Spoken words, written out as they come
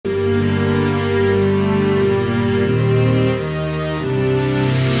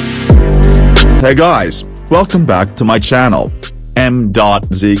Hey guys, welcome back to my channel,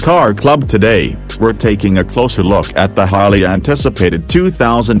 M.Z Car Club. Today, we're taking a closer look at the highly anticipated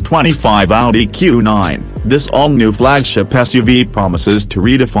 2025 Audi Q9. This all-new flagship SUV promises to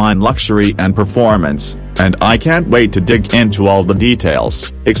redefine luxury and performance, and I can't wait to dig into all the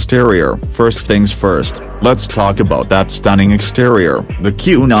details. Exterior. First things first, let's talk about that stunning exterior. The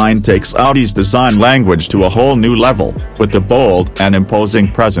Q9 takes Audi's design language to a whole new level, with a bold and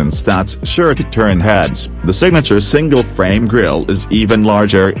imposing presence that's sure to turn heads. The signature single-frame grille is even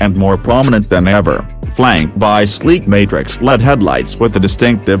larger and more prominent than ever, flanked by sleek matrix LED headlights with a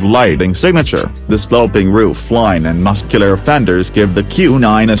distinctive lighting signature. The sloping roofline and muscular fenders give the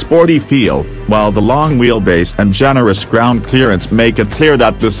Q9 a sporty feel, while the long wheelbase and generous ground clearance make it clear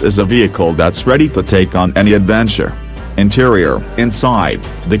that this is a vehicle that's ready to take on any adventure. Interior. Inside,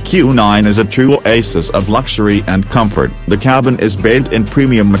 the Q9 is a true oasis of luxury and comfort. The cabin is bathed in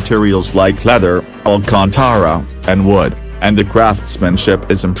premium materials like leather, Alcantara, and wood, and the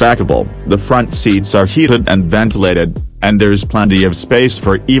craftsmanship is impeccable. The front seats are heated and ventilated, and there's plenty of space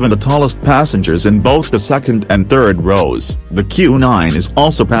for even the tallest passengers in both the second and third rows. The Q9 is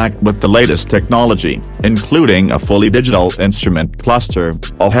also packed with the latest technology, including a fully digital instrument cluster,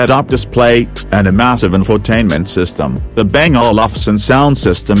 a head-up display, and a massive infotainment system. The Bang & Olufsen sound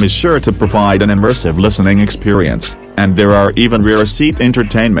system is sure to provide an immersive listening experience, and there are even rear-seat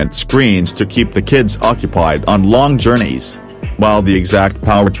entertainment screens to keep the kids occupied on long journeys. While the exact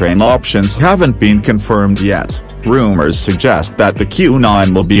powertrain options haven't been confirmed yet, rumors suggest that the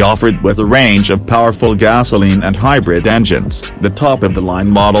Q9 will be offered with a range of powerful gasoline and hybrid engines. The top-of-the-line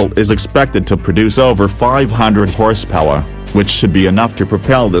model is expected to produce over 500 horsepower, which should be enough to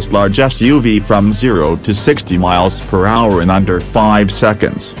propel this large SUV from 0 to 60 miles per hour in under 5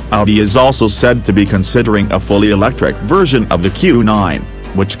 seconds. Audi is also said to be considering a fully electric version of the Q9,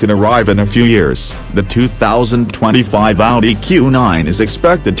 which could arrive in a few years. The 2025 Audi Q9 is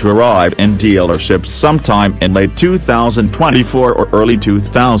expected to arrive in dealerships sometime in late 2024 or early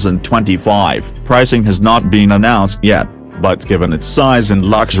 2025. Pricing has not been announced yet, but given its size and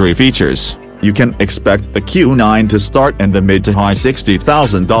luxury features, you can expect the Q9 to start in the mid to high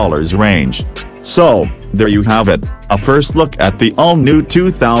 $60,000 range. So, there you have it, a first look at the all-new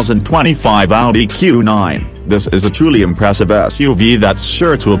 2025 Audi Q9. This is a truly impressive SUV that's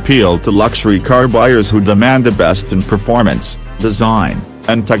sure to appeal to luxury car buyers who demand the best in performance, design,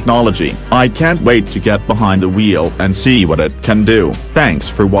 and technology. I can't wait to get behind the wheel and see what it can do. Thanks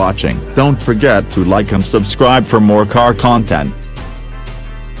for watching. Don't forget to like and subscribe for more car content.